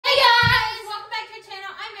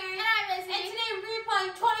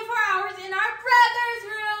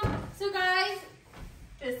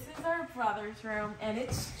toddler's room, and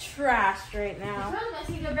it's trashed right now. It's really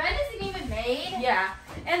messy. The bed isn't even made. Yeah,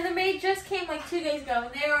 and the maid just came like 2 days ago,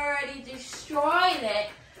 and they already destroyed it.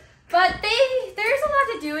 But there's a lot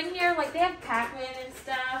to do in here. Like, they have Pac-Man and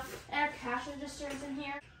stuff. And our cash registers in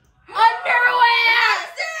here. Underwear!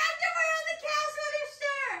 Is there underwear on the cash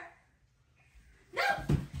register? No.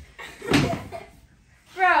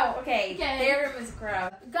 Bro, okay, their room is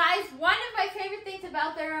gross. Guys, one of my favorite things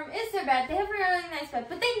about their room is their bed. They have a really nice bed,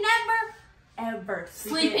 but they never, ever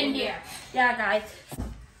sleep in here. Yeah, guys.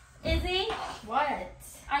 Izzy, What?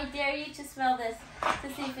 I dare you to smell this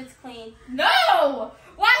to see if it's clean. No!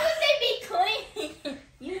 Why would they be clean?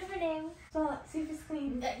 You have her name. Smell it, see if it's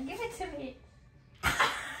clean. Give it to me.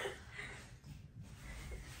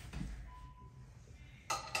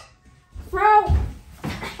 Bro!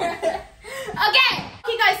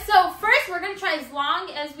 Okay, guys, so first we're going to try as long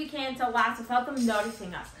as we can to last without them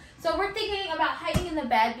noticing us. So we're thinking about hiding in the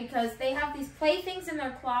bed because they have these playthings in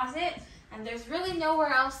their closet and there's really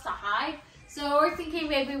nowhere else to hide. So we're thinking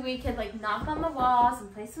maybe we could like knock on the walls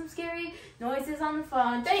and play some scary noises on the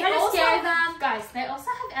phone. Try to scare them. Guys, they also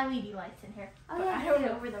have LED lights in here. Oh, yeah, I don't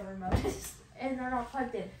know where the remote is. And they're not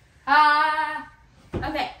plugged in.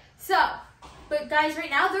 Okay, so, but guys, right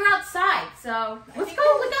now they're outside, so let's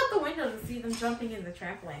go look out the window to see them jumping in the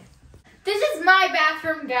trampoline. This is my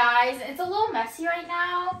bathroom, guys. It's a little messy right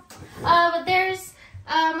now. But there's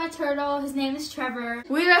my turtle. His name is Trevor.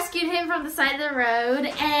 We rescued him from the side of the road.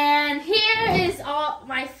 And here is all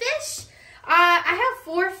my fish. I have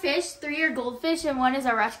 4 fish. 3 are goldfish and 1 is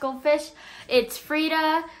a rush goldfish. It's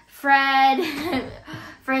Frida, Fred,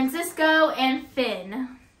 Francisco, and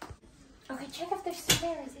Finn. Okay, check if they're still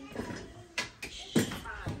there, Izzy.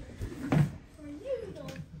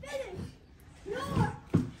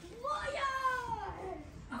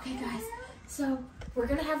 Okay, guys, so we're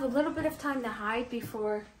gonna have a little bit of time to hide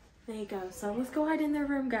before they go. So let's go hide in their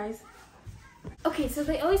room, guys. Okay, so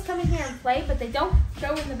they always come in here and play, but they don't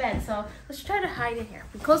go in the bed. So let's try to hide in here.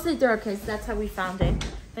 We close the door because that's how we found it.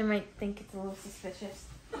 They might think it's a little suspicious.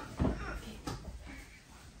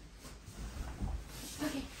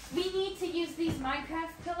 Okay, we need to use these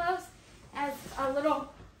Minecraft pillows as a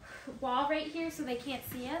little wall right here so they can't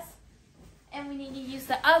see us. And we need to use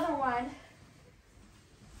the other one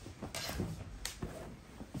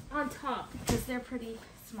on top because they're pretty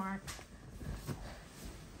smart.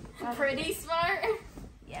 Pretty smart?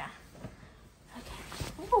 Yeah.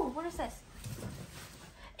 Okay. Ooh, what is this?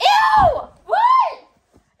 Ew! What?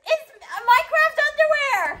 It's Minecraft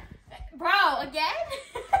underwear! Bro,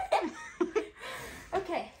 again?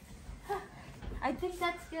 Okay. I think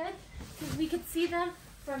that's good because we could see them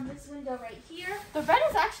from this window right here. The bed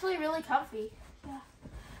is actually really comfy. Yeah.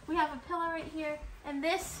 We have a pillow right here, and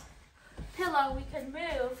this pillow we could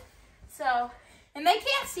move. So, and they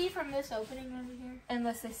can't see from this opening over here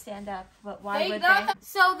Unless they stand up, but why would they?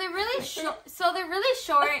 So they're really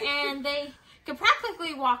short, and they could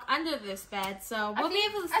practically walk under this bed. So we'll be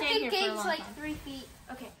able to stand here for a long time. like 3 feet.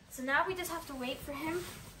 Okay, so now we just have to wait for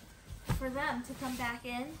them to come back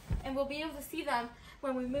in, and we'll be able to see them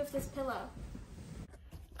when we move this pillow.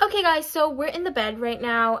 Okay, guys, so we're in the bed right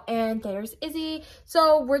now, and there's Izzy.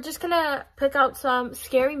 So we're just gonna pick out some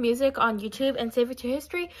scary music on YouTube and save it to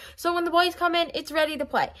history. So when the boys come in, it's ready to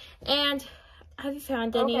play. And have you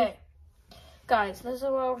found any? Okay. Guys, this is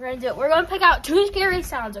what we're gonna do. We're gonna pick out 2 scary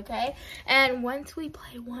sounds, okay? And once we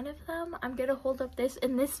play one of them, I'm gonna hold up this,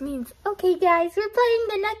 and this means, okay, guys, we're playing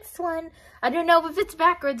the next one. I don't know if it's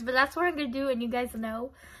backwards, but that's what I'm gonna do, and you guys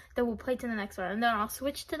know that we'll play to the next one. And then I'll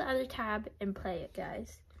switch to the other tab and play it,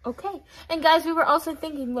 guys. Okay. And guys, we were also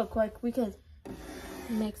thinking, look, like we could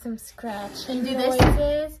make some scratch and do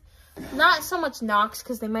noises. Not so much knocks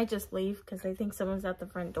because they might just leave because they think someone's at the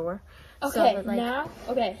front door. Okay, so, like,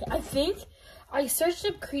 I think I searched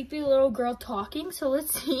up creepy little girl talking, so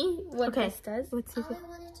let's see what this does. Let's see. All I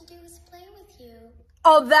wanted to do was play with you.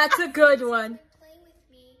 Oh, that's a good one. Play with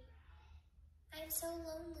me. I'm so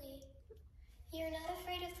lonely. You're not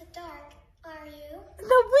afraid of the dark, are you?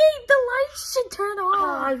 No, wait, the lights should turn on.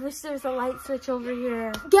 Oh, I wish there was a light switch over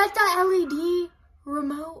here. Get the LED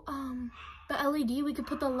remote. The LED, we could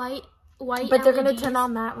put the white But they're going to turn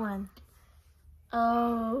on that one.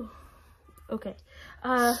 Oh. Okay.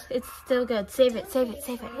 It's still good. Save it.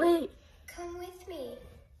 Wait. Come with me.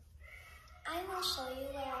 I will show you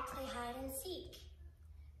where I play hide and seek.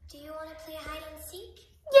 Do you want to play hide and seek?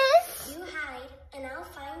 Yes. You hide, and I'll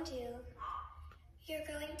find you. You're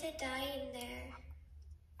going to die in there.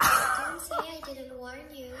 Don't say I didn't warn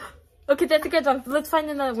you. Okay, that's a good one. Let's find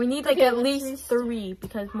another. We need like at least 3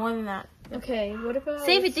 because more than that. Okay, what about...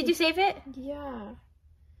 Save it. Did you save it? Yeah.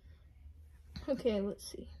 Okay, let's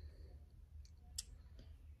see.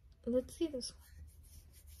 Let's see this one.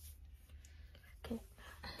 Okay,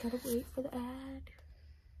 gotta wait for the ad.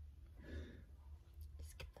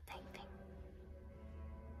 Skip the thing.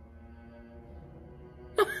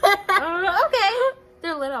 Okay.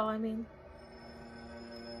 They're little, I mean.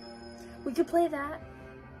 We could play that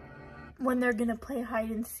when they're gonna play hide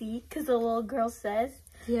and seek, because the little girl says.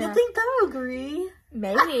 Yeah. You think they'll agree?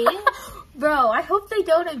 Maybe. Bro, I hope they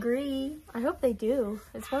don't agree. I hope they do.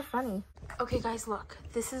 It's more funny. Okay, guys, look.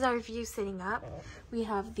 This is our view sitting up. We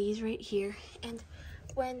have these right here. And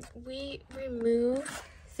when we remove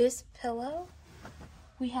this pillow,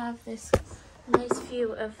 we have this nice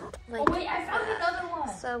view of, like... Oh, wait, I found another one.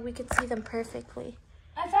 So we can see them perfectly.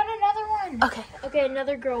 I found another one. Okay. Okay,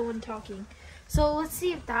 another girl one talking. So let's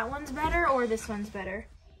see if that one's better or this one's better.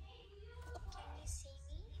 Can you see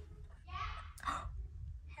me?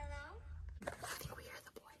 Hello? I think we hear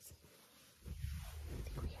the boys. I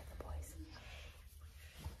think we hear the boys.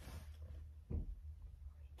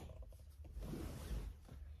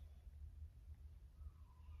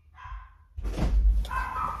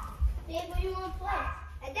 Babe, what do you want to play?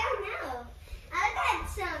 I don't know. I got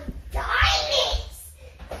some diamonds.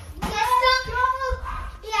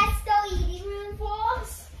 Yes, still eating room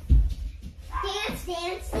balls. Dance,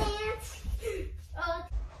 dance, dance. Oh.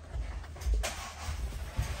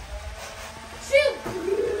 Shoot!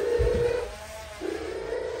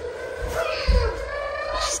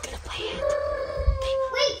 She's gonna play it.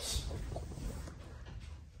 Wait!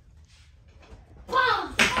 Boom!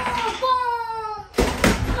 Boom!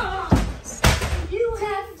 You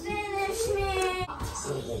have finished me. That's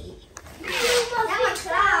my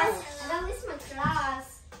class. That was my class.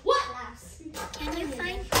 What? Class. Can you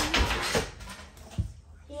find me?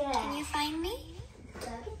 Yeah. Can you find me?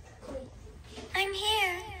 I'm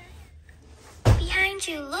here. Behind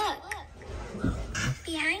you, look.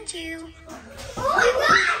 Behind you. Oh my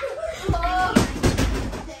God!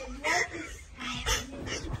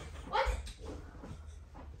 What?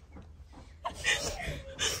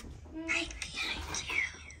 Right behind you.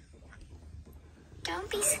 Don't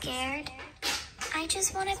be scared. I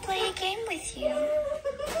just want to play a game with you.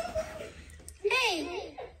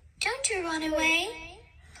 Hey, don't you run away.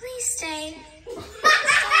 Please stay. If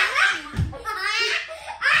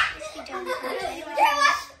you don't want to play with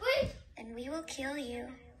us, then we will kill you.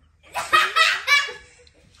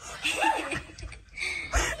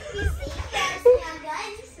 You see, guys, now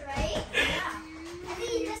guns, right? Yeah. I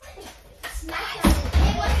think you just smack them.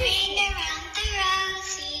 Ring around the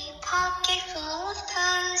rosy, pocket full of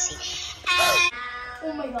posy.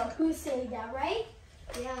 Oh my God, who's saying that, right?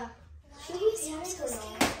 Yeah. You seem so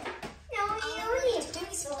scared. No, you don't need to do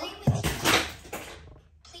is play with you.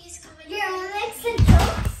 Please come in. You're next to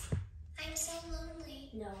jokes. I'm so lonely.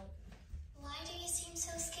 No. Why do you seem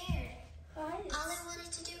so scared? All I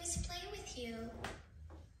wanted to do is play with you.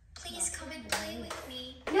 Please come and play with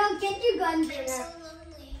me. No, get your gun, I'm so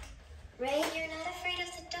lonely. Right? You're not afraid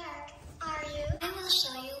of the dark, are you? I will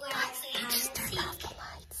show you where I play hide and seek.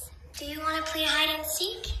 Do you want to play hide and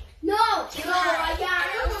seek? No! I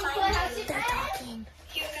don't want to play hide and seek. They're talking.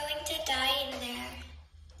 You're going to die in there.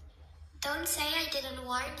 Don't say I didn't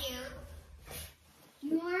warn you.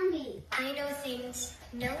 You warned me. I know things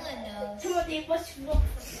no one knows. Timothy, what's wrong?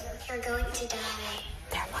 You're going to die.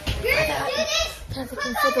 They're looking for They're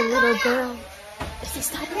looking for the little girl. Is he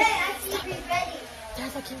stopping? I see you ready.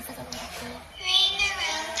 They're looking for the little girl. Ring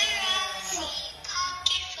around the rosy,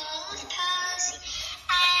 pocket full of posy.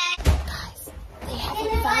 Guys, they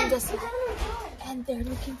haven't found us yet. And they're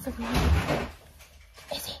looking for me.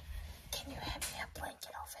 Izzy, can you hand me a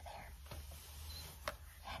blanket over there?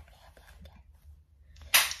 Hand me a blanket.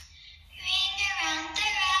 Ring around the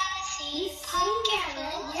rosy, pocket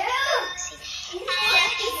full of posy.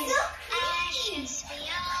 Ashes, we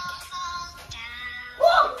all fall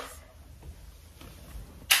down.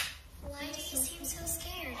 Why do you seem so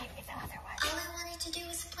scared? All I wanted to do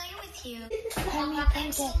was play with you.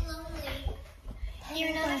 I'm so lonely.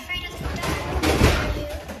 You're not afraid of the dark, are you?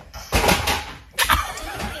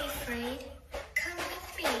 Don't be afraid. Come with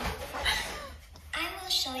me. I will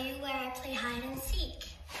show you where I play hide and seek.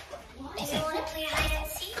 Do you want to play hide and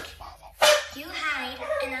seek? You hide,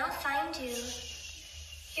 and I'll find you.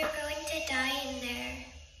 You're going to die in there.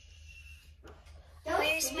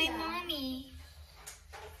 Where's my mommy?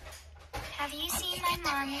 Have you seen my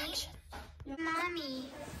mommy? Mommy.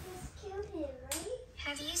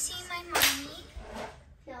 Have you seen my mommy?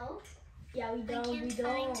 No. Yeah, we don't. I can't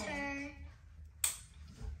find her.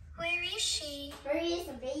 Where is she? Where is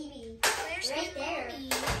the baby? Where's right my there.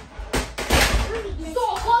 Mommy?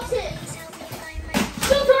 Stop! Watch it! Please help me find my mommy.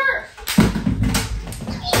 Shoot her!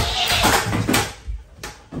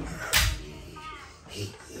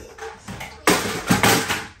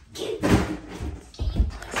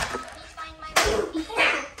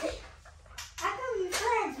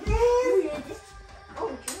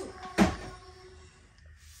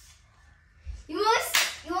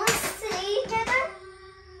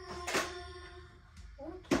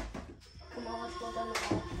 let's go down the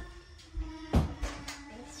wall.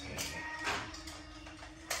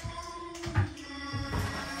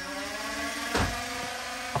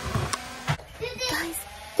 Guys,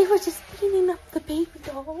 they were just cleaning up the baby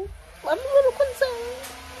doll. I'm a little concerned.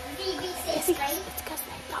 It's because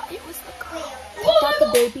they thought it was the girl. They thought the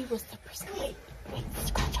baby was the person. Wait,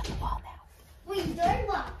 scratch on the wall now. Wait, don't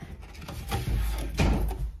look.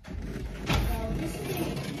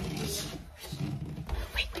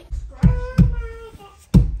 Wait.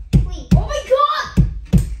 Wait. Oh my God!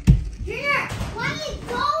 Junior, why did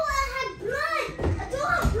doll have blood? A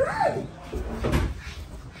doll has blood.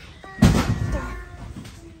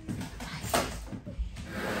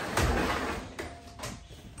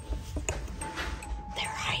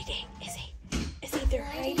 They're hiding. Izzy, they're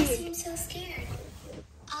Why do hiding. you seem so scared?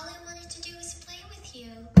 All I wanted to do was play with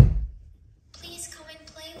you. Please come and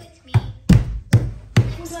play with me.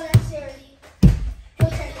 I'm so sorry. I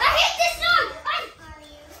hate this song! Are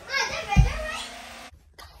you? They're right.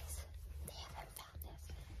 Guys, they haven't found this.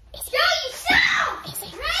 Yo, you stop!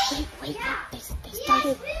 Izzy, Right? wait. Yeah.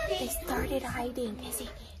 They started hiding. Izzy,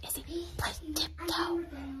 play tiptoe.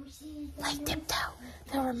 Play tiptoe.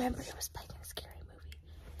 Now remember, it was playing a scary movie.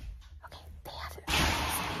 Okay, they haven't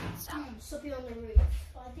found this. So. So be on the roof.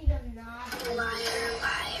 I think I'm not. Liar.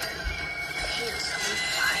 Wait.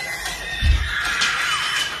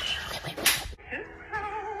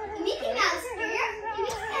 Mickey Mouse here.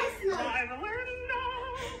 Mickey Mouse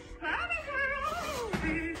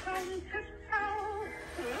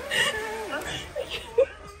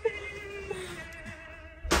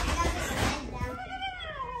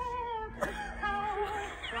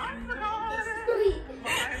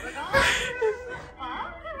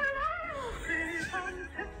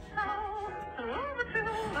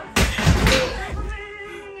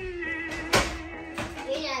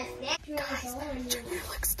no. Junior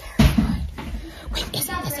looks terrified. Wait,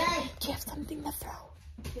 Izzy, do you have something to throw?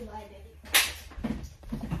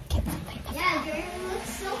 Get something to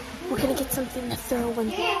throw. We're gonna get something to throw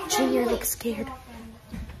when Junior looks scared.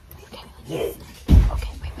 Okay,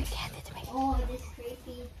 wait, hand it to me. Oh, this is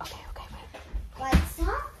creepy. Okay, wait. What's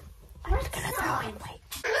up? I'm just gonna throw it, wait.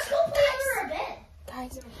 Let's go play under a bed.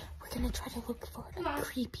 Guys, we're gonna try to look for a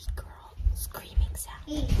creepy girl screaming sound.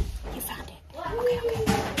 You found it.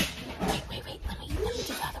 Okay. Wait. Let me do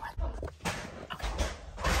the other one. Okay.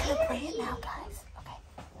 I'm gonna play it now, guys. Okay.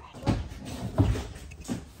 Ready?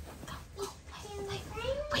 Go.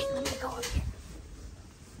 Wait, let me go over here.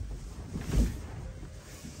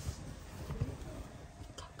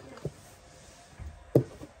 Go.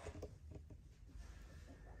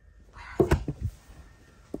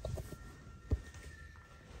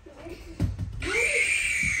 Where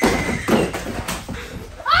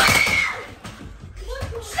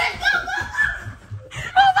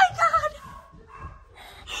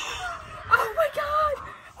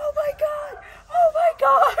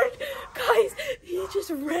are they? Just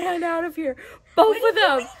ran out of here. Both of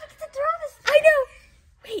them. I know.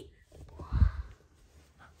 Wait.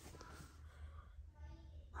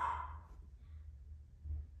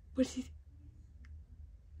 What is he?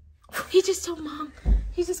 He just told Mom.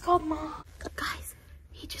 He just called Mom. Guys,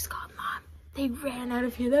 he just called Mom. They ran out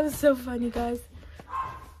of here. That was so funny, guys.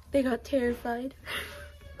 They got terrified.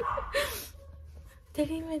 They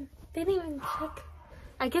didn't even check.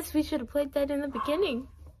 I guess we should have played that in the beginning.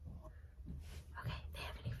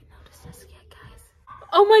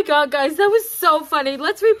 Oh my God, guys, that was so funny.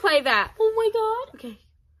 Let's replay that. Oh my God. Okay.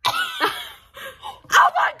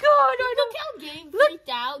 Oh my God. Look how Gabe freaked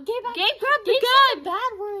out. Gabe grabbed the gun.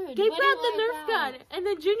 Bad word. Gabe grabbed the Nerf gun. And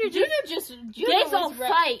then Junior Gabe's all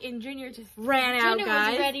fight and Junior just ran out, guys.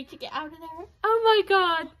 Junior was ready to get out of there. Oh my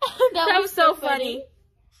God. That was so funny.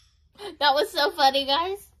 That was so funny,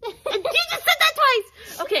 guys. And you just said that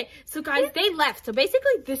twice. Okay, so guys, they left. So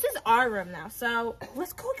basically, this is our room now. So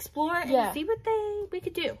let's go explore and see what we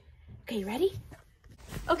could do. Okay, you ready?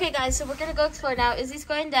 Okay, guys, so we're gonna go explore now. Izzy's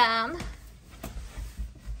going down.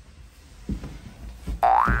 I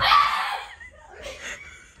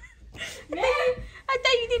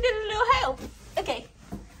thought you needed a little help. Okay.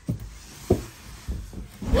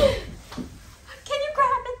 Can you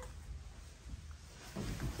grab it?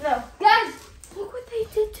 No. Guys, look what they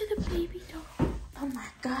did to the baby doll. Oh my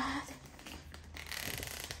God.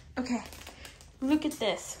 Okay, look at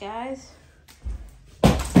this, guys.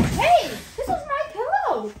 Hey, this is my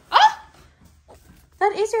pillow. Oh!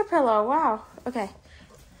 That is your pillow, wow. Okay.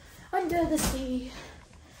 Under the sea.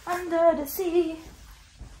 Under the sea.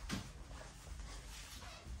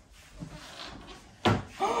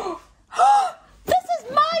 This is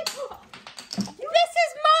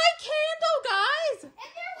my candle, guys.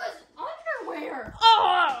 And there was underwear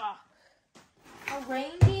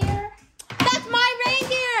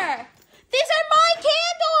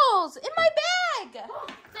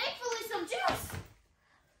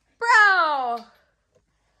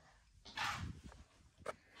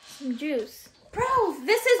some juice. Bro,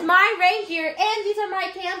 this is my reindeer, and these are my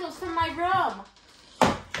candles from my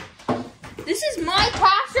room. This is my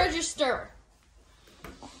cash register.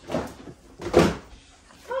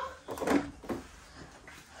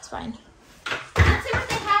 It's fine. Let's see what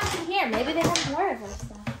they have in here. Maybe they have more of this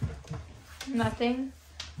stuff. Nothing.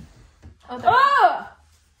 Oh!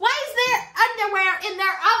 Why is there underwear in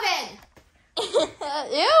their oven?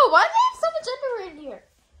 Ew, why do they have so much underwear in here?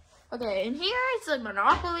 Okay, in here it's like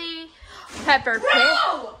Monopoly, Pepper Pig.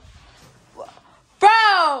 Bro!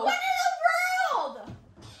 Bro! What in the world?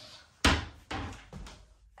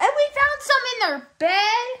 And we found some in their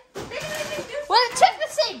bed. They didn't even do Well, check the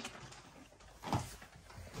sink.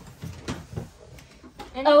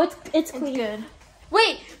 And Oh, it's it's clean. good.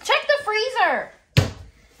 Wait, check the freezer.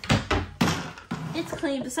 It's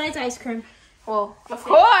clean, besides ice cream. Well, of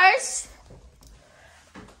course.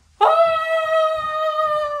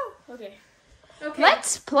 Okay.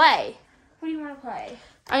 Let's play. What do you want to play?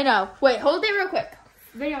 I know. Wait, hold it real quick.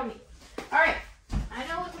 Video me. All right. I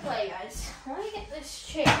know what to play, guys. Let me get this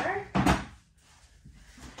chair.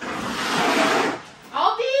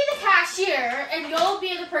 I'll be the cashier, and you'll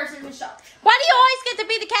be the person who shops. Why do you always get to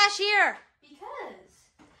be the cashier? Because.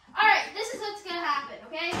 All right, this is what's going to happen,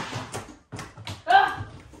 okay? Ugh.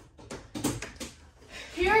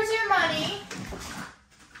 Here's your money.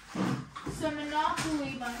 Some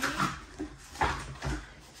Monopoly money.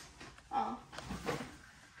 Oh.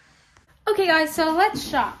 Okay, guys, so let's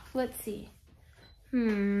shop. Let's see.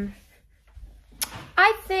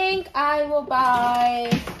 I think I will buy...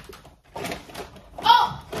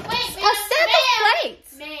 Oh, wait, A set of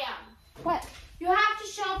plates. Ma'am, What? you have to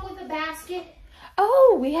shop with a basket.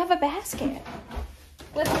 Oh, we have a basket.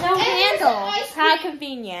 With no And handle. ice How cream.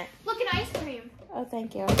 convenient. Look at ice cream. Oh,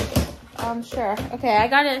 thank you. Sure. Okay, I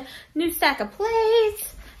got a new stack of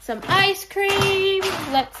plates, some ice cream.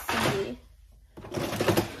 Let's see.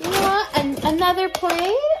 You want another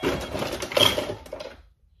plate?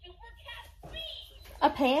 A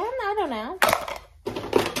pan? I don't know.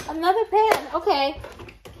 Another pan. Okay.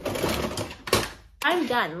 I'm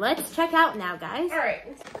done. Let's check out now, guys. All right.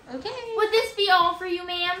 Okay. Would this be all for you,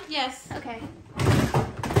 ma'am? Yes. Okay.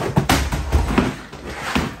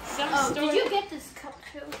 Some Did you get this cup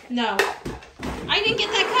too? No. I didn't get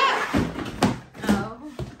that cup. Oh.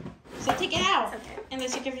 So take it out. Okay.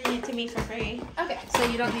 Unless you're giving it to me for free. Okay. So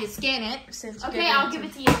you don't need to scan it. Since Okay, I'll give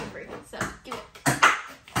it to you for free. So give it.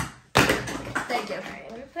 Thank you. All right.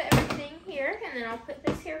 Let me put everything here, and then I'll put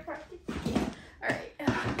this here for you. All right.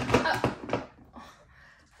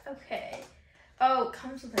 Okay. Oh, it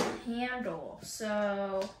comes with a handle.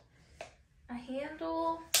 So a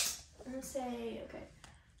handle. I'm gonna say okay.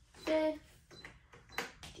 $50.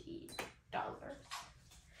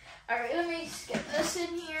 All right, let me just get this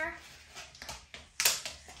in here.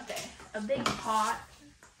 Okay, a big pot.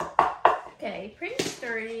 Okay, pretty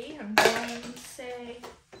sturdy. I'm going to say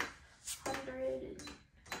 110.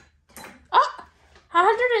 Oh,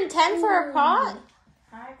 110 for a pot?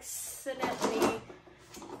 I accidentally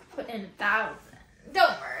put in 1,000.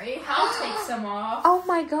 Don't worry, I'll take some off. Oh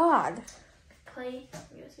my god. Plate,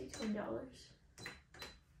 I'm gonna say $20.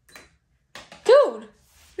 Dude,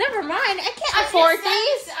 never mind. I can't afford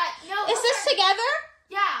these. No, Is this together?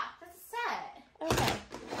 Yeah, that's a set. Okay.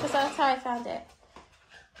 Because that's how I found it.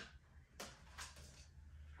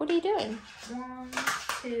 What are you doing? 1,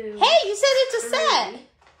 2. Hey, you said it's a set.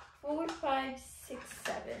 4, 5, 6,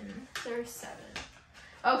 7. There's 7.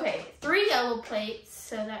 Okay, 3 yellow plates,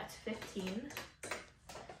 so that's 15.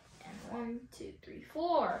 And 1, 2, 3,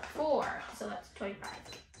 4. 4, so that's 25.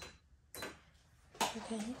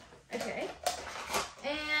 Okay. Okay.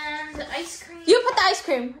 And ice cream. You put the ice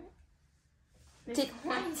cream. There's Did-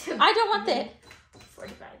 1, 2, I don't want that.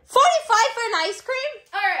 45. 45 for an ice cream?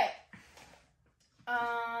 All right.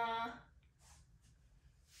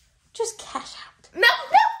 Just cash out. No.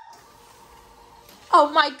 Oh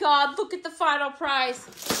my god, look at the final price.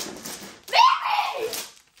 Mary!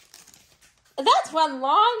 That's one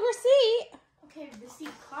long receipt. Okay, receipt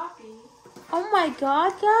copy. Oh my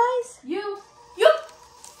god, guys. You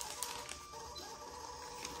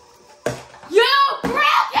broke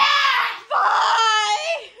it!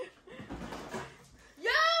 Bye!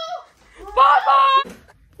 Bye-bye!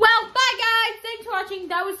 Well, bye guys. Thanks for watching.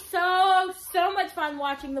 That was so much fun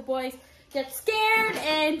watching the boys get scared,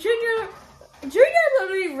 and Junior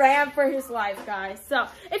literally ran for his life, guys. So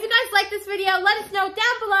if you guys like this video, let us know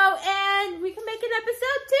down below, and we can make an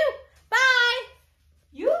episode too. Bye.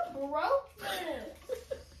 You broke it.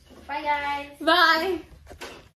 Bye, guys. Bye.